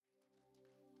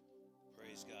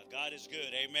Praise God. God is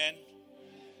good. Amen.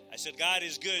 I said, God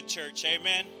is good, church.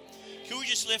 Amen. Can we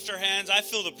just lift our hands? I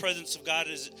feel the presence of God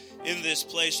is in this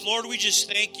place. Lord, we just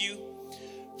thank you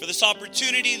for this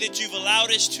opportunity that you've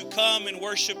allowed us to come and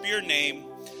worship your name.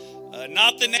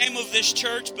 Not the name of this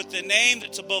church, but the name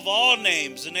that's above all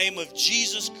names, the name of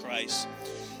Jesus Christ.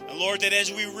 And Lord, that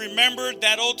as we remembered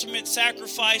that ultimate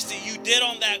sacrifice that you did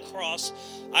on that cross,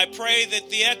 I pray that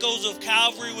the echoes of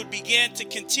Calvary would begin to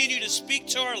continue to speak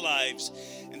to our lives,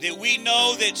 and that we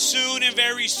know that soon and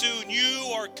very soon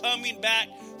you are coming back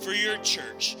for your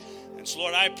church. And so,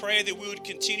 Lord, I pray that we would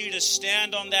continue to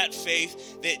stand on that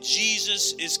faith that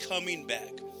Jesus is coming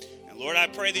back. And Lord, I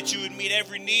pray that you would meet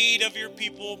every need of your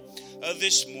people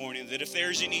this morning, that if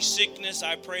there's any sickness,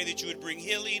 I pray that you would bring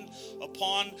healing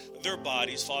upon their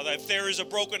bodies. Father, if there is a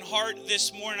broken heart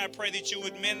this morning, I pray that you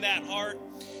would mend that heart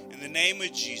in the name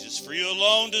of Jesus. For you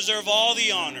alone deserve all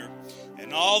the honor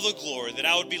and all the glory, that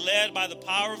I would be led by the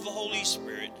power of the Holy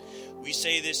Spirit. We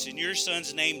say this in your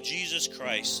Son's name, Jesus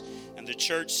Christ. And the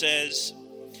church says,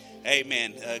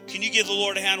 amen. Can you give the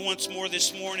Lord a hand once more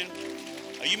this morning?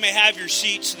 You may have your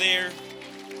seats there.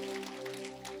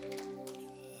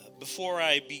 Before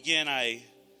I begin, I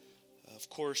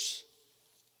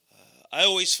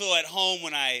always feel at home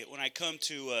when I come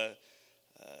to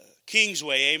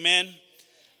Kingsway. Amen.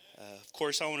 Of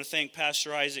course, I want to thank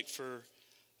Pastor Isaac for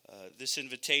this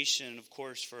invitation, and of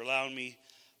course for allowing me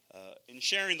in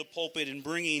sharing the pulpit and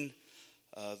bringing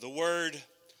the Word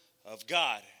of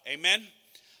God. Amen.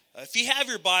 If you have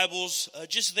your Bibles,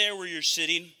 just there where you're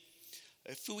sitting,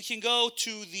 if we can go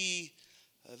to the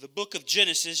book of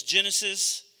Genesis,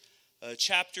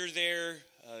 chapter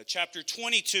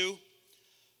 22.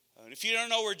 And if you don't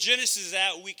know where Genesis is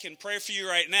at, we can pray for you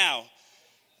right now.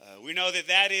 We know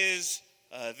that is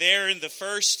there in the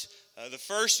first,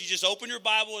 you just open your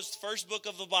Bible, it's the first book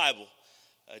of the Bible.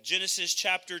 Genesis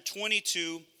chapter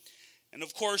 22. And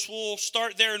of course, we'll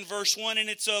start there in verse 1. And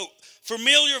it's a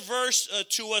familiar verse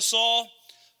to us all.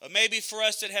 Maybe for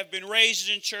us that have been raised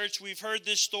in church, we've heard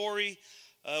this story.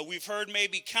 We've heard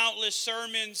maybe countless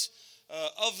sermons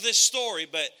of this story.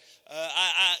 But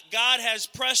God has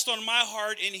pressed on my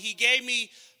heart, and he gave me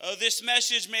this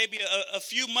message maybe a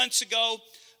few months ago,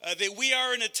 that we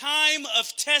are in a time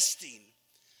of testing.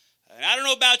 And I don't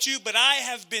know about you, but I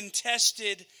have been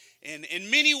tested in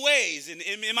many ways. And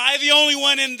am I the only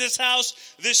one in this house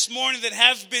this morning that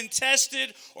have been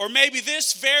tested? Or maybe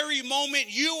this very moment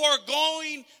you are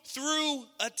going through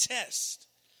a test.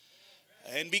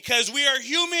 And because we are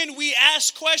human, we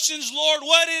ask questions. Lord,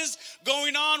 what is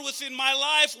going on within my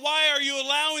life? Why are you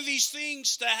allowing these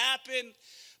things to happen?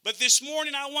 But this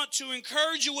morning I want to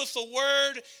encourage you with the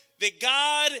word that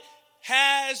God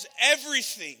has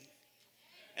everything.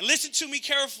 And listen to me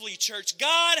carefully, church.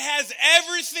 God has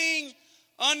everything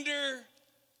under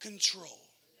control.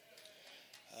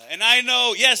 And I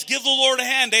know, yes, give the Lord a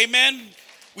hand, amen.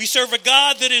 We serve a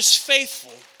God that is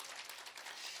faithful.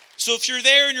 So if you're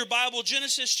there in your Bible,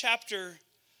 Genesis chapter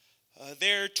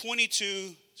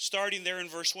 22, starting there in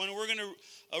verse 1, we're going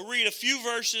to read a few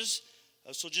verses,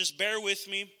 so just bear with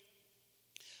me.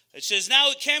 It says,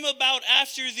 now it came about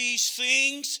after these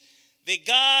things that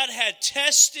God had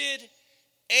tested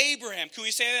Abraham. Can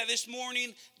we say that this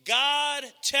morning? God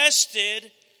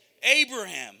tested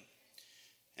Abraham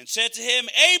and said to him,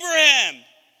 Abraham.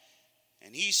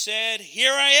 And he said,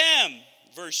 here I am.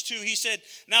 Verse 2, he said,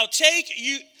 now take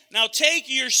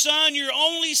your son, your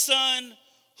only son,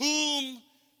 whom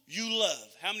you love.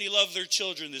 How many love their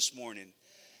children this morning?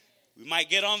 We might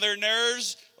get on their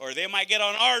nerves, or they might get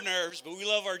on our nerves, but we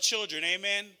love our children.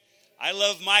 Amen. I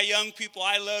love my young people.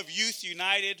 I love Youth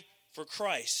United for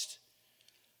Christ.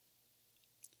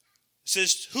 It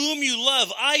says, whom you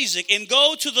love, Isaac, and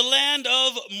go to the land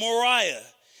of Moriah,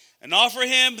 and offer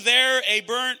him there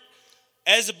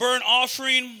as a burnt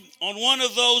offering on one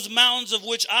of those mountains of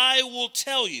which I will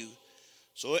tell you.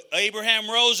 So Abraham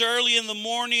rose early in the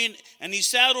morning, and he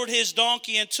saddled his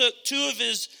donkey and took two of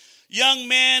his young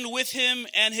men with him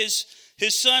and his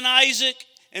son Isaac,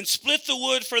 and split the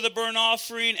wood for the burnt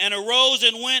offering, and arose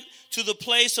and went to the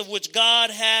place of which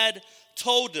God had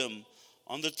told him.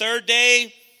 On the third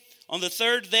day,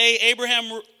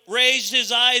 Abraham raised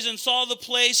his eyes and saw the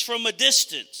place from a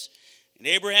distance. And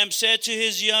Abraham said to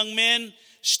his young men,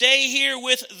 stay here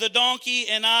with the donkey,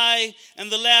 and I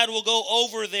and the lad will go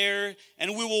over there,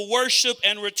 and we will worship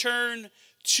and return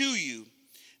to you.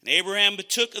 And Abraham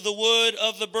took the wood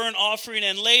of the burnt offering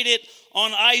and laid it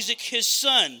on Isaac his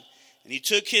son. And he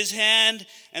took his hand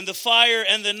and the fire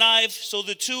and the knife, so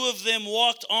the two of them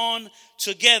walked on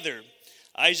together.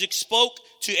 Isaac spoke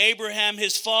to Abraham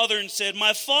his father and said,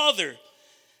 my father.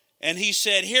 And he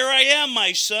said, "Here I am,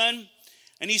 my son."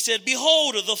 And he said,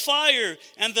 "Behold, the fire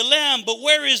and the lamb, but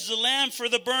where is the lamb for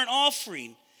the burnt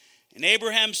offering?" And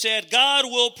Abraham said, "God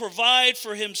will provide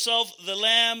for himself the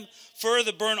lamb for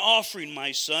the burnt offering,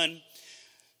 my son."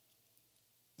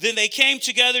 Then they came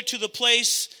together to the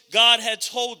place God had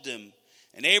told them.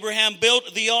 And Abraham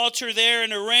built the altar there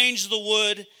and arranged the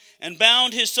wood and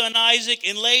bound his son Isaac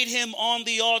and laid him on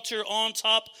the altar on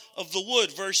top of the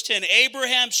wood. Verse 10,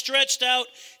 Abraham stretched out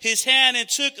his hand and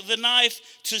took the knife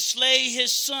to slay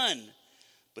his son.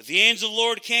 But the angel of the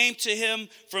Lord came to him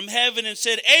from heaven and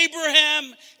said,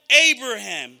 "Abraham,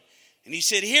 Abraham." And he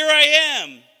said, "Here I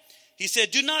am." He said,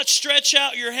 "Do not stretch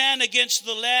out your hand against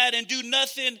the lad and do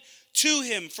nothing to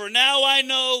him, for now I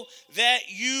know that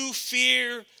you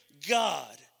fear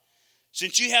God,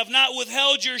 since you have not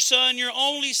withheld your son, your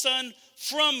only son,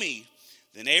 from me."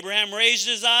 Then Abraham raised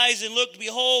his eyes and looked,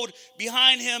 behold,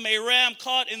 behind him a ram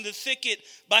caught in the thicket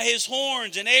by his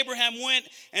horns. And Abraham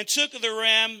went and took the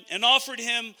ram and offered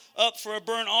him up for a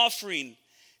burnt offering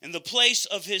in the place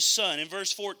of his son. And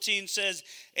verse 14 says,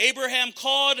 Abraham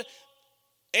called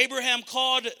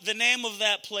the name of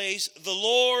that place, "The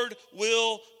Lord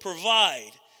will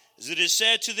provide." As it is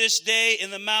said to this day,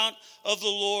 in the mount of the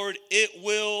Lord, it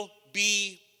will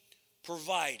be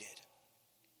provided.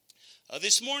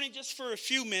 This morning, just for a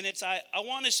few minutes, I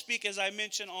want to speak, as I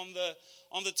mentioned, on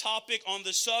the topic, on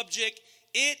the subject.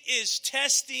 It is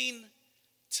testing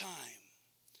time.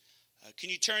 Can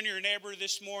you turn to your neighbor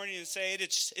this morning and say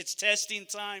it's testing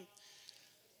time?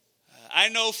 I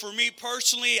know for me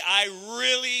personally, I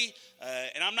really,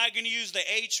 and I'm not going to use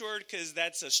the H word because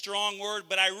that's a strong word,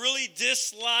 but I really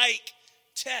dislike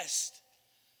tests.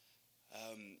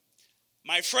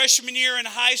 My freshman year in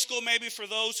high school, maybe for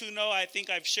those who know, I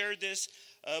think I've shared this.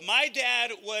 My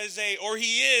dad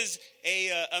he is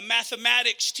a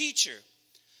mathematics teacher.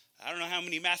 I don't know how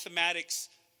many mathematics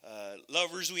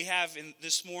lovers we have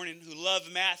this morning who love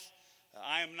math.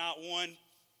 I am not one.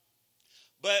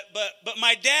 But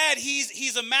my dad,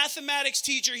 he's a mathematics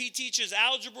teacher. He teaches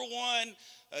Algebra 1,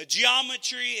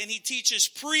 geometry, and he teaches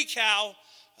pre-cal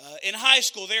in high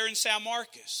school there in San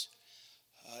Marcos.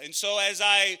 And so as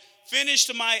I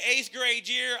finished my 8th grade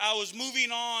year, I was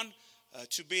moving on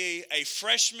to be a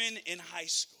freshman in high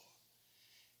school.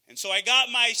 And so I got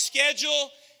my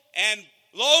schedule, and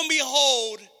lo and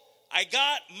behold, I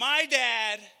got my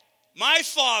dad, my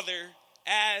father,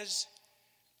 as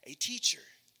a teacher.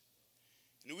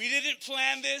 And we didn't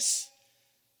plan this.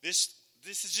 This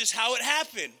is just how it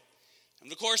happened.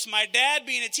 And of course, my dad,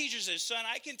 being a teacher, says, "Son,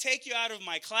 I can take you out of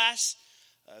my class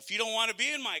if you don't want to be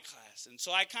in my class." And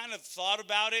so I kind of thought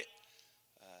about it.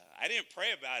 I didn't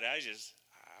pray about it.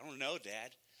 I don't know,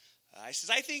 Dad. I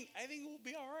says, I think we'll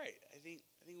be all right. I think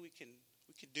we can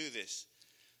do this.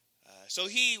 So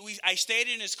I stayed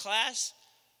in his class,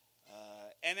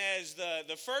 and as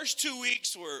the first 2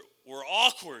 weeks were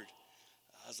awkward,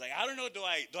 I was like, I don't know. Do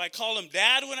I call him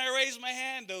Dad when I raise my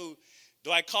hand? Do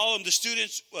I call him? The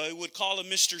students would call him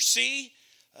Mr. C,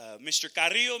 Mr.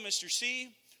 Carrillo, Mr.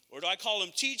 C, or do I call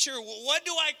him teacher? What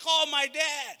do I call my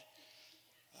dad?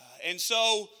 And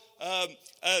so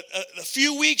a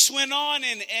few weeks went on,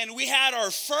 and we had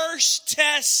our first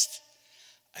test.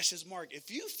 I says, "Mark, if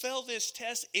you fail this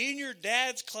test in your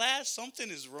dad's class, something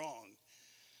is wrong."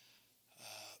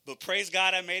 But praise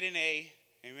God, I made an A.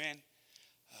 Amen.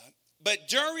 But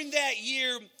during that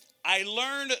year, I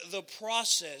learned the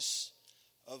process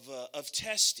of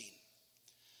testing.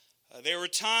 There were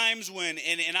times when,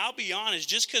 and I'll be honest,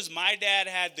 just because my dad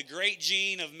had the great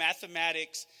gene of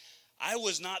mathematics, I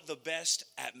was not the best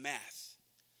at math.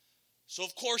 So,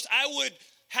 of course, I would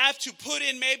have to put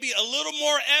in maybe a little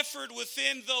more effort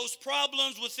within those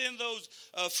problems, within those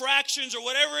fractions or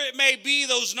whatever it may be,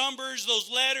 those numbers, those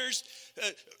letters,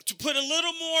 to put a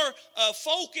little more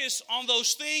focus on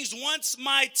those things once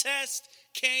my test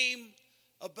came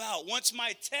about, once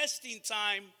my testing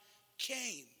time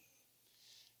came.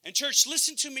 And church,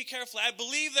 listen to me carefully. I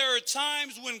believe there are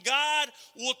times when God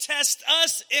will test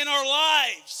us in our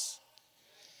lives,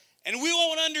 and we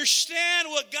won't understand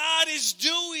what God is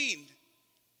doing.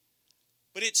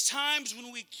 But it's times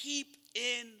when we keep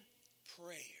in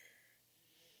prayer.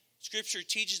 Scripture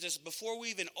teaches us before we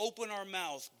even open our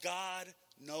mouth, God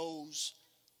knows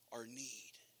our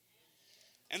need.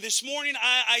 And this morning,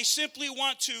 I simply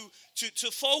want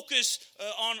to focus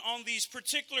on these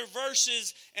particular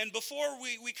verses. And before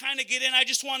we kind of get in, I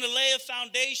just want to lay a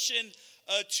foundation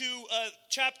to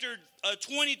chapter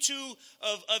 22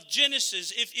 of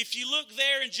Genesis. If you look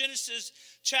there in Genesis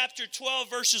chapter 12,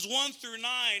 verses 1 through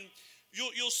 9,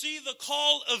 you'll see the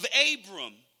call of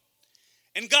Abram.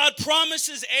 And God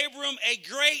promises Abram a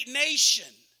great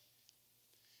nation.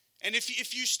 And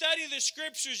if you study the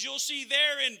scriptures, you'll see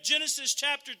there in Genesis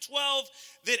chapter 12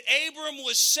 that Abram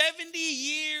was 70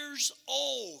 years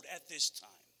old at this time.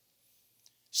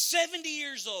 70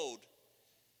 years old.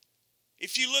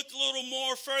 If you look a little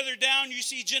more further down, you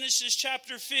see Genesis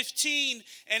chapter 15,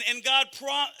 and God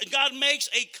makes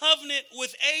a covenant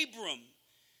with Abram.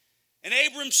 And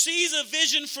Abram sees a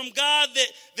vision from God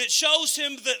that shows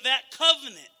him that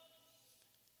covenant.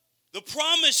 The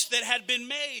promise that had been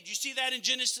made. You see that in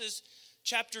Genesis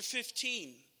chapter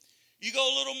 15. You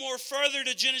go a little more further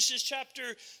to Genesis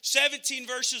chapter 17,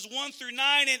 verses 1 through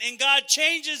 9, and God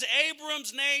changes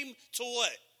Abram's name to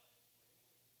what?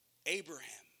 Abraham.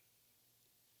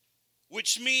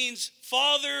 Which means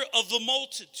father of the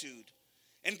multitude.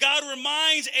 And God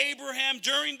reminds Abraham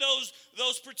during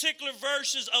those particular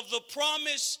verses of the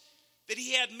promise that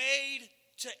he had made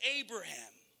to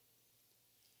Abraham.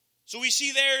 So we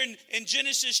see there in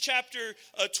Genesis chapter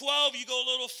 12, you go a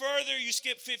little further, you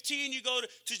skip 15, you go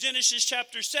to Genesis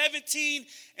chapter 17,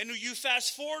 and you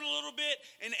fast forward a little bit,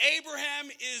 and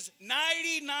Abraham is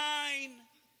 99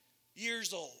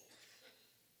 years old.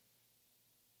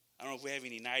 I don't know if we have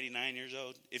any 99 years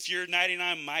old. If you're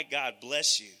 99, my God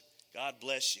bless you. God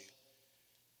bless you.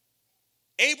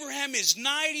 Abraham is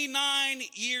 99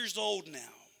 years old now.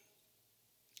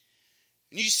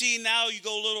 And you see now, you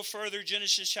go a little further,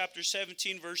 Genesis chapter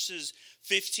 17, verses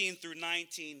 15 through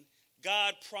 19.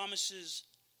 God promises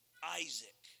Isaac.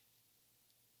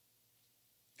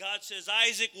 God says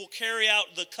Isaac will carry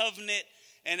out the covenant.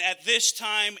 And at this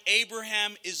time,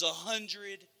 Abraham is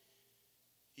 100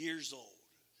 years old.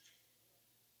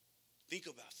 Think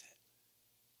about that.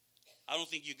 I don't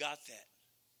think you got that.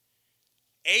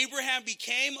 Abraham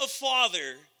became a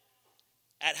father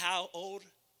at how old?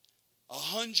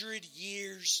 100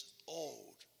 years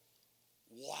old.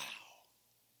 Wow.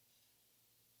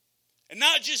 And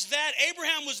not just that,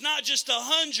 Abraham was not just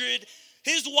 100.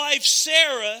 His wife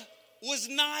Sarah was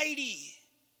 90.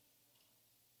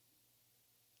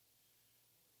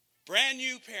 Brand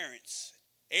new parents.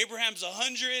 Abraham's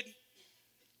 100.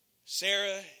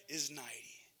 Sarah is 90.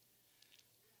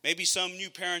 Maybe some new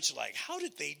parents are like, how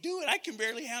did they do it? I can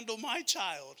barely handle my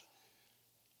child.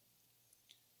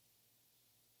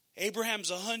 Abraham's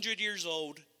 100 years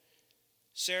old.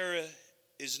 Sarah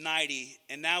is 90.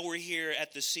 And now we're here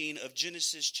at the scene of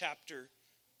Genesis chapter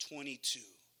 22.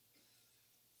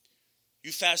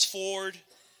 You fast forward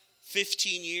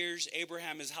 15 years.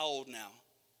 Abraham is how old now?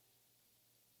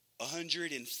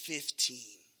 115.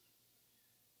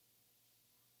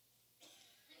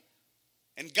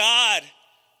 And God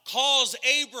calls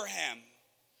Abraham.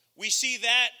 We see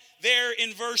that there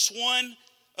in verse 1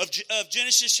 of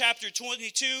Genesis chapter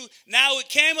 22. Now it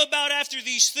came about after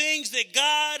these things that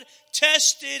God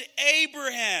tested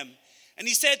Abraham. And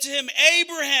he said to him,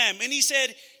 Abraham. And he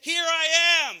said, here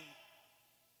I am.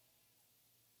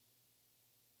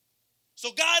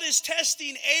 So God is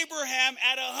testing Abraham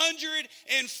at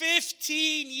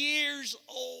 115 years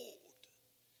old.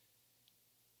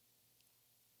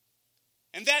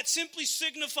 And that simply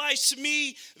signifies to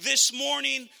me this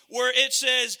morning where it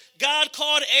says, God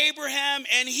called Abraham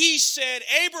and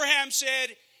Abraham said,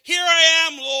 here I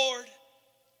am, Lord.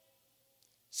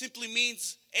 Simply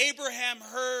means Abraham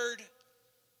heard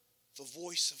the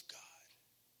voice of God.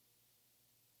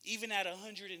 Even at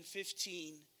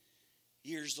 115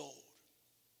 years old.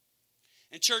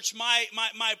 And church,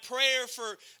 my prayer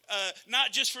for,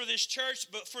 not just for this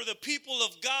church, but for the people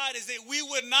of God is that we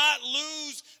would not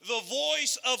lose the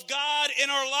voice of God in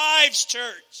our lives,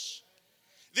 church.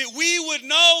 That we would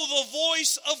know the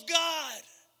voice of God.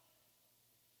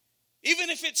 Even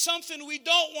if it's something we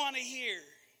don't want to hear.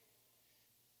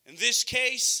 In this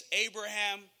case,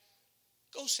 Abraham,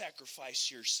 go sacrifice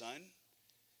your son.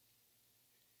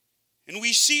 And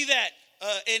we see that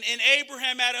in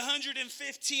Abraham at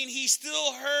 115, he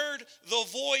still heard the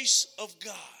voice of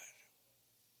God.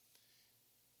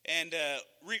 And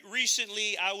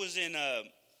recently, I was in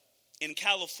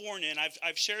California, and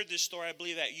I've shared this story, I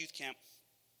believe, at youth camp,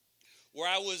 where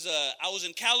I was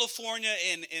in California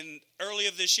in early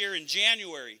of this year in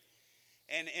January,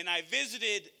 and I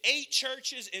visited 8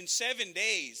 churches in 7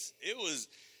 days. It was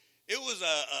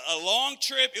a long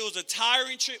trip. It was a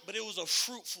tiring trip, but it was a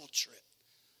fruitful trip.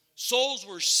 Souls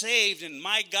were saved, and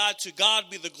my God, to God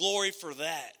be the glory for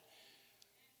that.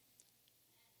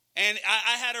 And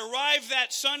I had arrived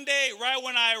that Sunday. Right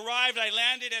when I arrived, I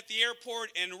landed at the airport,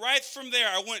 and right from there,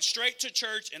 I went straight to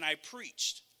church, and I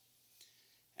preached.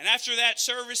 And after that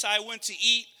service, I went to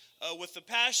eat with the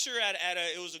pastor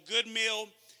it was a good meal,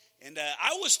 and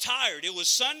I was tired. It was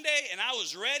Sunday, and I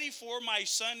was ready for my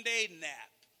Sunday nap.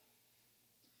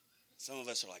 Some of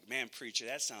us are like, man, preacher,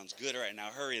 that sounds good right now.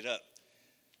 Hurry it up.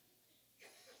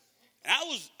 And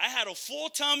I had a full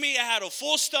tummy, I had a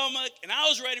full stomach, and I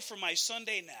was ready for my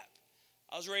Sunday nap.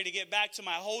 I was ready to get back to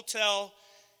my hotel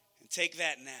and take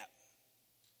that nap.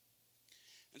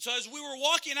 And so as we were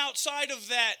walking outside of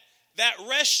that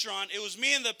restaurant, it was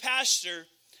me and the pastor.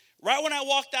 Right when I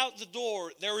walked out the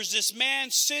door, there was this man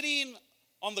sitting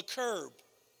on the curb.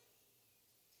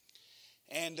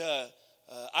 And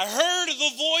I heard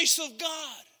the voice of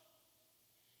God.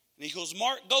 And he goes,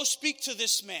 Mark, go speak to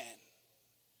this man.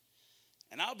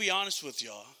 And I'll be honest with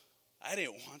y'all, I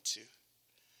didn't want to.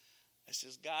 I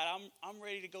says, God, I'm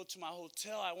ready to go to my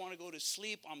hotel. I want to go to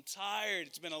sleep. I'm tired.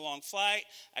 It's been a long flight.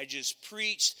 I just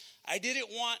preached. I didn't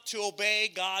want to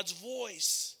obey God's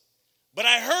voice. But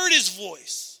I heard his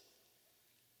voice.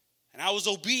 And I was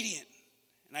obedient.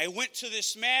 And I went to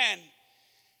this man.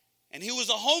 And he was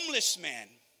a homeless man.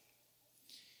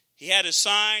 He had a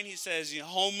sign. He says,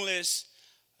 homeless.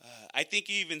 I think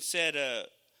he even said,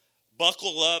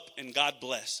 buckle up and God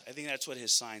bless. I think that's what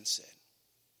his sign said.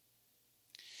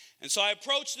 And so I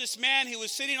approached this man. He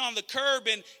was sitting on the curb,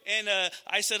 and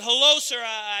I said, hello, sir.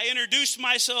 I introduced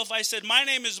myself. I said, my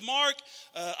name is Mark.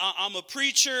 I'm a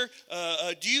preacher.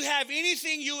 Do you have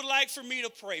anything you would like for me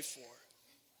to pray for?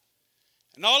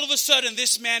 And all of a sudden,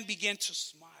 this man began to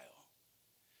smile.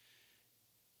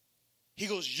 He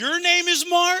goes, your name is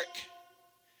Mark?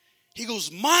 He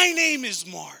goes, my name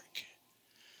is Mark.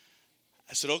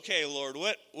 I said, okay, Lord,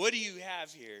 what do you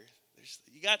have here?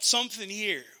 You got something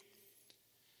here.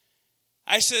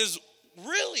 I says,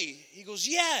 really? He goes,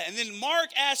 yeah. And then Mark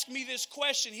asked me this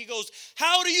question. He goes,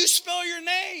 how do you spell your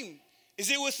name?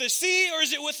 Is it with a C or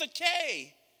is it with a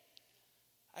K?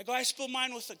 I go, I spell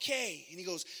mine with a K. And he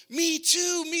goes, me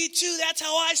too. That's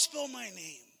how I spell my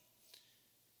name.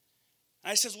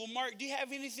 I says, well, Mark, do you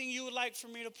have anything you would like for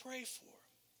me to pray for?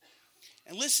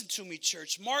 And listen to me,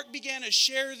 church. Mark began to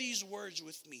share these words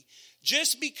with me.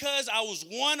 Just because I was,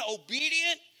 one,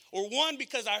 obedient, or one,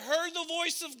 because I heard the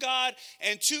voice of God,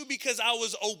 and two, because I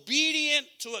was obedient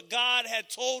to what God had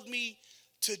told me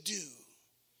to do.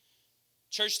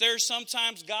 Church, there's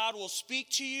sometimes God will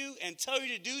speak to you and tell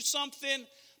you to do something,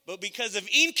 but because of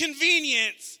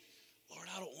inconvenience, Lord,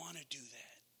 I don't want to do that.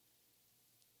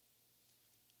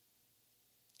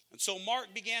 And so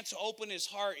Mark began to open his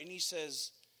heart, and he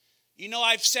says,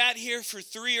 I've sat here for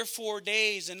 3 or 4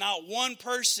 days, and not one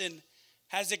person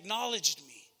has acknowledged me.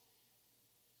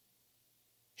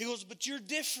 He goes, but you're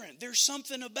different. There's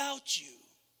something about you.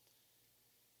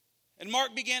 And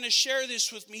Mark began to share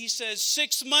this with me. He says,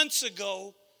 6 months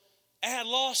ago, I had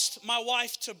lost my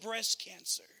wife to breast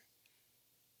cancer.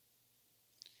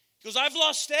 He goes, I've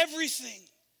lost everything.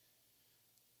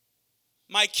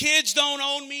 My kids don't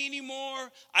own me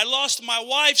anymore. I lost my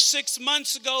wife 6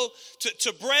 months ago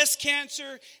to breast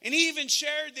cancer. And he even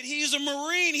shared that he's a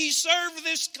Marine. He served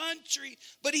this country,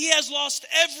 but he has lost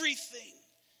everything.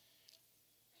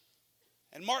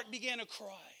 And Mark began to cry.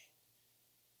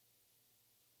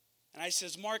 And I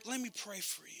says, Mark, let me pray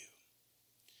for you.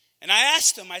 And I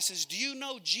asked him, I says, do you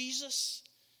know Jesus?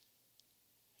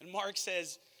 And Mark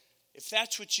says, if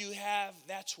that's what you have,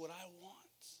 that's what I want.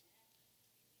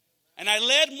 And I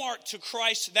led Mark to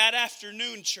Christ that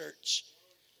afternoon, church.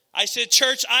 I said,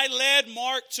 church, I led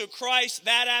Mark to Christ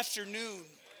that afternoon.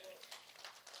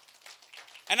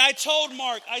 And I told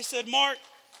Mark, I said, Mark,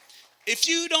 if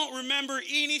you don't remember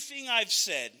anything I've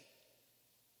said,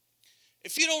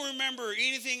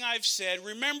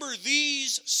 remember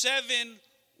these 7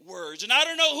 words. And I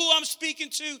don't know who I'm speaking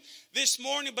to this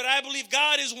morning, but I believe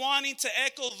God is wanting to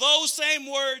echo those same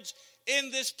words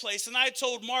in this place. And I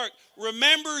told Mark,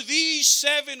 remember these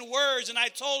 7 words. And I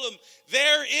told him,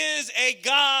 there is a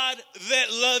God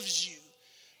that loves you.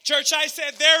 Church, I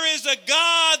said, there is a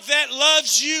God that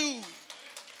loves you.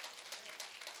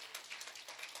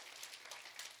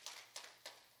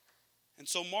 And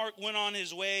so Mark went on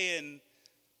his way, and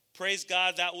praise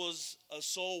God, that was a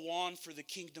soul won for the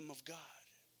kingdom of God.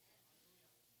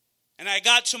 And I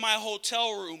got to my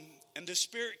hotel room, and the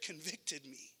Spirit convicted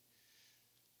me.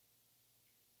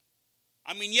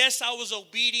 I mean, yes, I was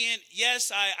obedient.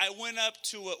 Yes, I went up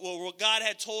to what God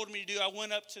had told me to do. I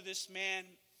went up to this man.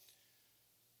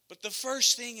 But the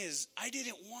first thing is, I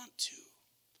didn't want to.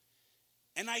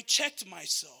 And I checked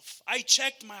myself. I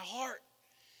checked my heart.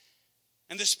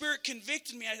 And the Spirit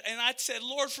convicted me. And I said,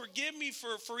 Lord, forgive me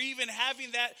for even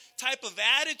having that type of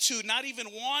attitude, not even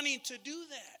wanting to do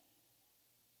that.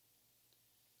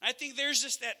 I think there's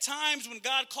just at times when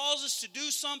God calls us to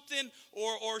do something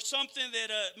or something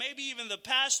that maybe even the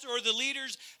pastor or the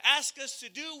leaders ask us to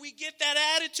do, we get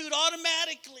that attitude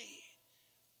automatically.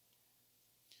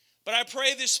 But I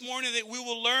pray this morning that we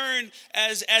will learn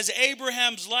as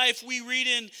Abraham's life, we read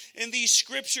in these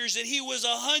scriptures that he was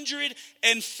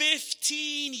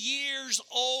 115 years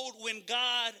old when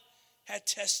God had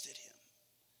tested him.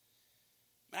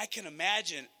 I can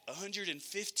imagine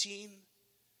 115.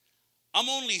 I'm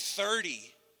only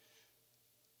 30.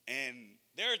 And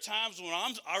there are times when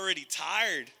I'm already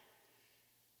tired.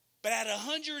 But at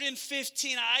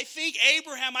 115, I think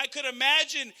I could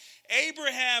imagine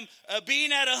Abraham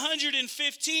being at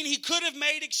 115. He could have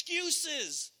made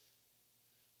excuses.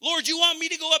 Lord, you want me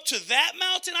to go up to that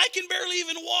mountain? I can barely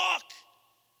even walk.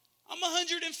 I'm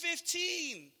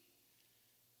 115.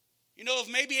 You know, if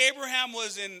maybe Abraham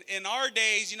was in our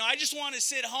days, I just want to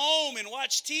sit home and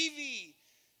watch TV.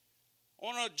 I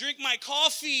want to drink my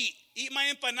coffee, eat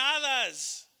my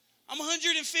empanadas. I'm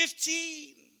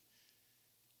 115.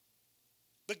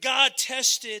 But God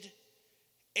tested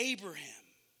Abraham.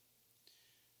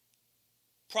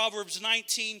 Proverbs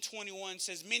 19:21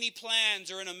 says, many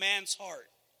plans are in a man's heart,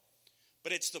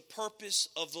 but it's the purpose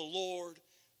of the Lord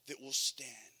that will stand.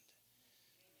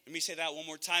 Let me say that one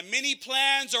more time. Many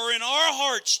plans are in our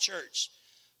hearts, church,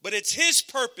 but it's his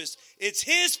purpose. It's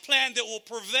his plan that will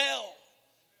prevail.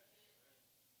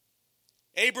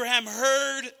 Abraham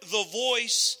heard the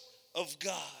voice of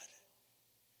God.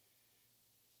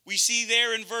 We see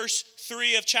there in verse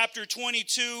 3 of chapter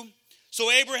 22, so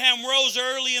Abraham rose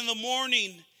early in the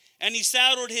morning, and he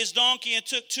saddled his donkey and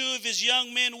took 2 of his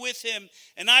young men with him,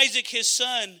 and Isaac his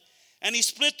son. And he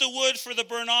split the wood for the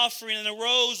burnt offering, and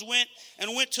arose,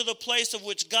 went to the place of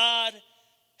which God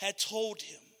had told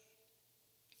him.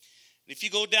 And if you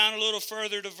go down a little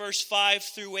further to verse 5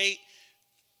 through 8,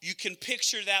 you can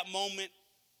picture that moment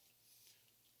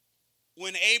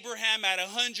when Abraham at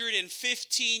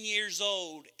 115 years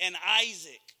old and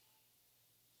Isaac,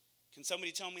 can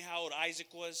somebody tell me how old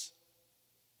Isaac was?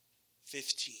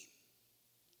 15.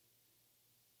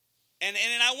 And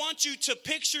I want you to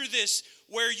picture this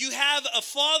where you have a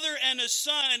father and a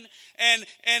son, and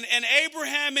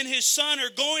Abraham and his son are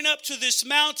going up to this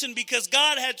mountain because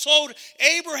God had told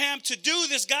Abraham to do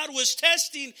this. God was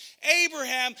testing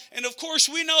Abraham. And of course,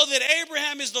 we know that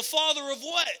Abraham is the father of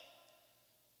what?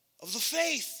 Of the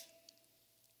faith.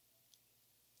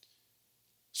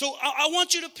 So I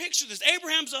want you to picture this.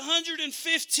 Abraham's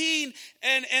 115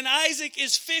 and Isaac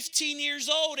is 15 years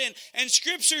old. And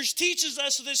scriptures teaches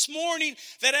us this morning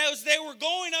that as they were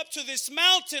going up to this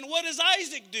mountain, what does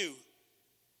Isaac do?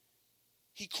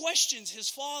 He questions his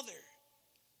father.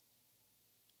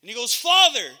 And he goes,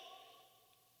 Father,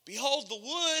 behold the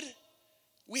wood.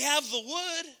 We have the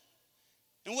wood.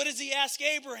 And what does he ask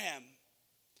Abraham?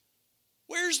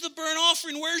 Where's the burnt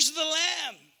offering? Where's the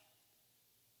lamb?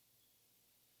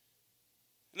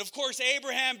 And of course,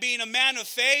 Abraham being a man of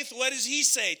faith, what does he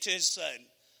say to his son?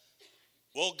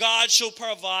 Well, God shall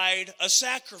provide a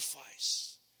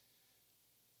sacrifice.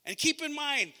 And keep in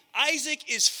mind, Isaac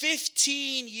is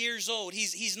 15 years old.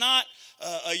 He's not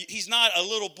a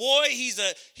little boy. He's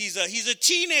a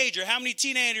teenager. How many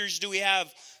teenagers do we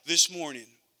have this morning?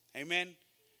 Amen.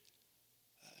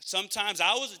 Sometimes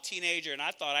I was a teenager and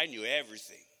I thought I knew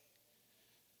everything.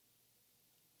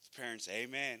 Parents,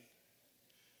 amen.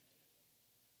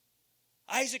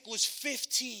 Isaac was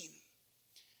 15.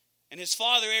 And his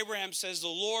father Abraham says, the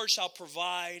Lord shall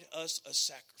provide us a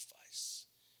sacrifice.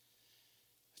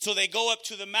 So they go up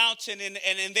to the mountain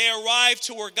and they arrive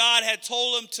to where God had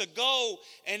told them to go.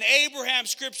 And Abraham,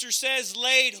 scripture says,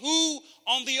 laid who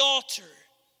on the altar?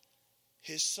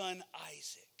 His son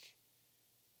Isaac.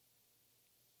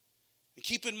 And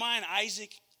keep in mind,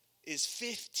 Isaac is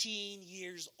 15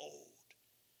 years old.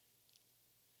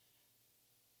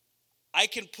 I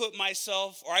can put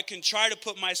myself, or I can try to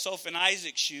put myself in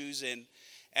Isaac's shoes,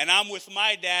 and I'm with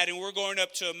my dad, and we're going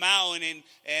up to a mountain,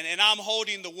 and I'm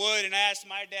holding the wood, and I ask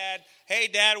my dad, hey,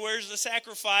 Dad, where's the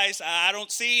sacrifice? I don't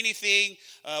see anything.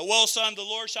 Well, son, the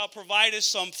Lord shall provide us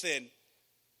something.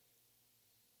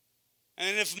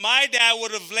 And if my dad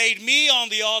would have laid me on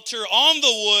the altar on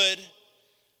the wood,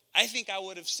 I think I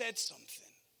would have said something.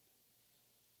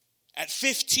 At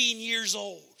 15 years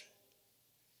old.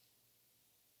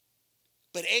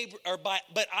 But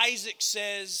Isaac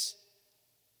says,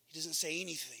 he doesn't say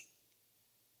anything.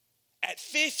 At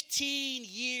 15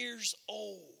 years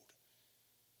old,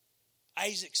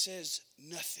 Isaac says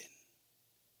nothing.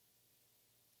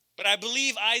 But I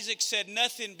believe Isaac said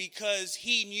nothing because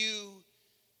he knew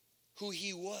who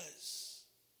he was.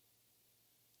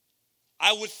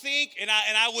 I would think and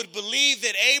I would believe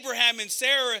that Abraham and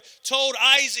Sarah told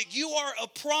Isaac, you are a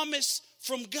promise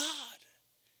from God.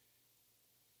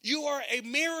 You are a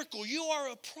miracle. You are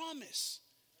a promise.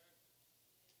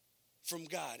 from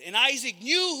God. And Isaac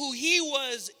knew who he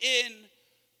was in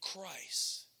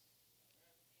Christ.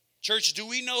 Church, do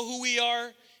we know who we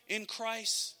are in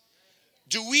Christ?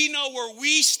 Do we know where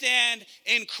we stand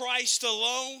in Christ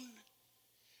alone?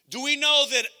 Do we know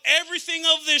that everything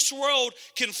of this world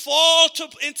can fall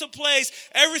into place?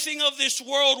 Everything of this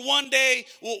world one day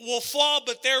will fall,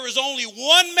 but there is only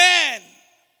one man.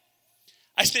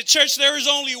 I said, church, there is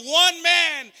only one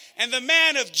man, and the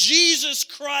man of Jesus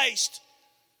Christ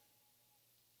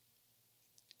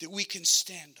that we can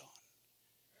stand on.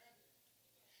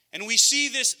 And we see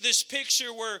this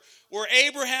picture where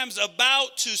Abraham's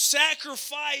about to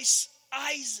sacrifice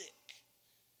Isaac.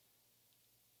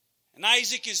 And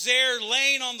Isaac is there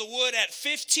laying on the wood at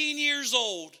 15 years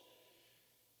old.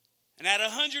 And at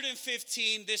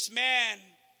 115, this man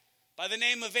by the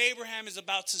name of Abraham is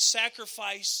about to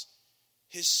sacrifice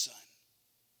his son.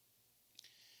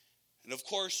 And of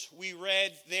course, we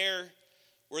read there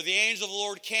where the angel of the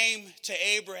Lord came to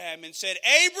Abraham and said,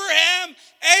 Abraham,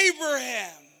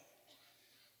 Abraham,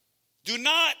 do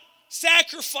not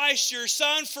sacrifice your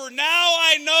son, for now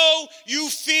I know you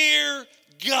fear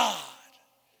God.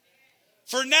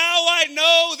 For now I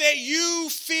know that you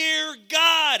fear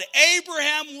God.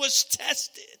 Abraham was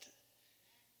tested.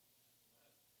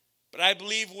 But I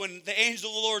believe when the angel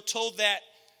of the Lord told that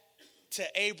to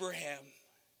Abraham,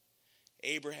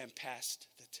 Abraham passed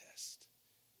the test.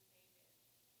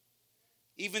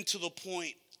 Even to the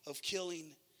point of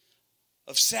killing,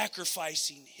 of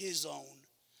sacrificing his own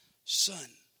son.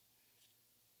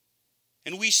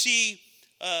 And we see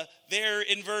there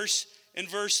in verse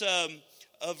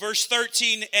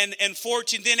 13 and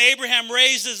 14, then Abraham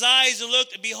raised his eyes and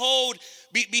looked, and behold,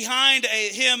 behind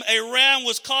him a ram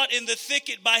was caught in the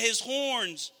thicket by his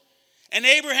horns. And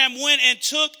Abraham went and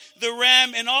took the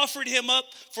ram and offered him up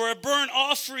for a burnt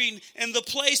offering in the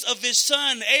place of his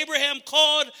son. Abraham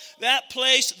called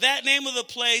that name of the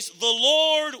place, the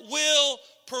Lord will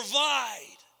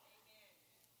provide.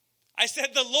 I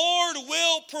said, the Lord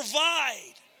will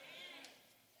provide.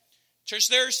 Church,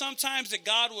 there are some times that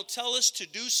God will tell us to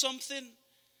do something,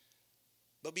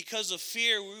 but because of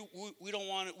fear, we don't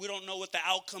want it. We don't know what the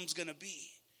outcome's going to be.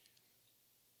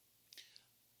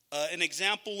 An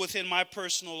example within my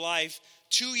personal life,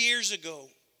 2 years ago,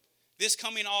 this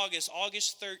coming August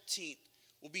 13th,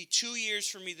 will be 2 years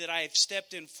for me that I have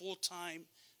stepped in full-time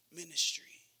ministry.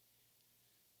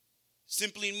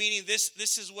 Simply meaning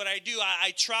this is what I do.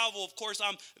 I travel. Of course,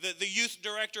 I'm the youth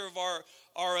director of our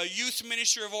youth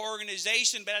ministry of our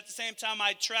organization, but at the same time,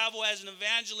 I travel as an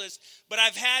evangelist. But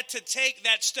I've had to take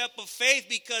that step of faith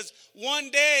because one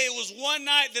day, it was one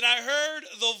night that I heard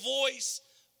the voice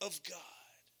of God.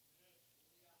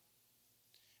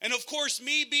 And of course,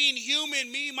 me being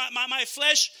human,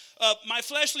 my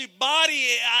fleshly body,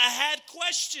 I had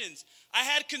questions. I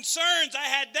had concerns. I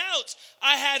had doubts.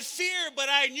 I had fear, but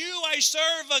I knew I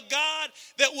serve a God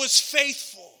that was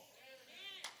faithful.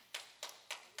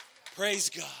 Praise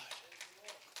God.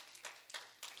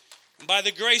 And by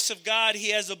the grace of God, He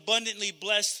has abundantly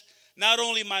blessed not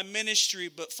only my ministry,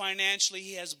 but financially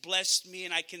He has blessed me,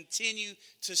 and I continue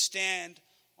to stand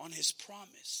on His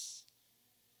promise.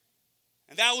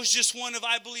 And that was just one of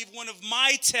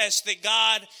my tests that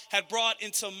God had brought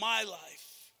into my life.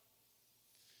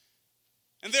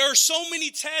 And there are so many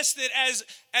tests that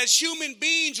as human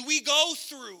beings we go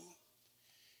through.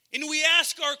 And we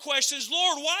ask our questions,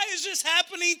 Lord, why is this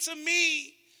happening to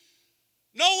me?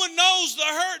 No one knows the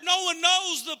hurt. No one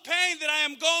knows the pain that I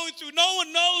am going through. No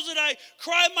one knows that I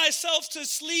cry myself to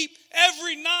sleep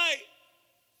every night.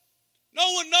 No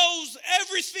one knows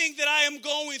everything that I am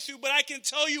going through, but I can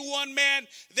tell you one man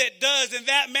that does, and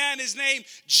that man is named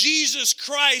Jesus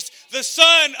Christ, the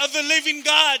Son of the living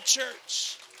God,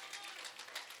 church.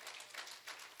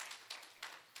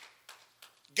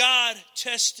 God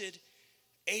tested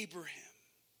Abraham.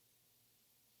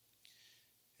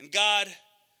 And God,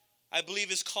 I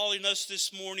believe, is calling us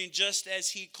this morning just as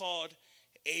He called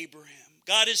Abraham.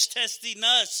 God is testing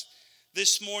us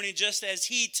this morning just as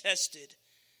He tested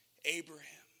Abraham.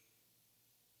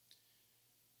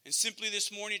 And simply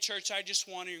this morning, church, I just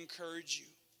want to encourage you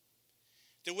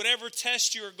that whatever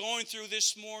test you are going through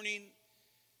this morning,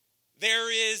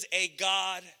 there is a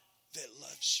God that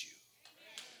loves you.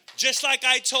 Just like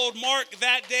I told Mark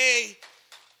that day,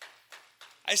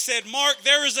 I said, Mark,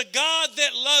 there is a God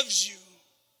that loves you.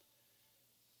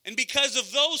 And because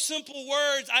of those simple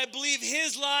words, I believe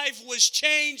his life was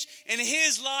changed and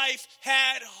his life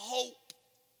had hope.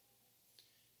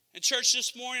 And church,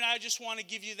 this morning, I just want to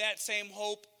give you that same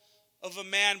hope of a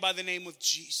man by the name of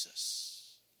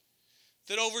Jesus.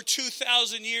 That over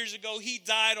 2,000 years ago, he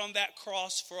died on that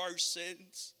cross for our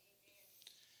sins.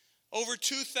 Over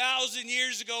 2,000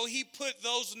 years ago, he put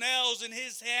those nails in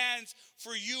his hands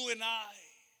for you and I.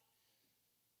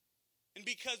 And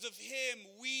because of him,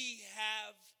 we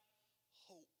have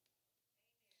hope.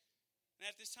 And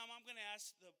at this time, I'm going to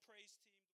ask the praise team.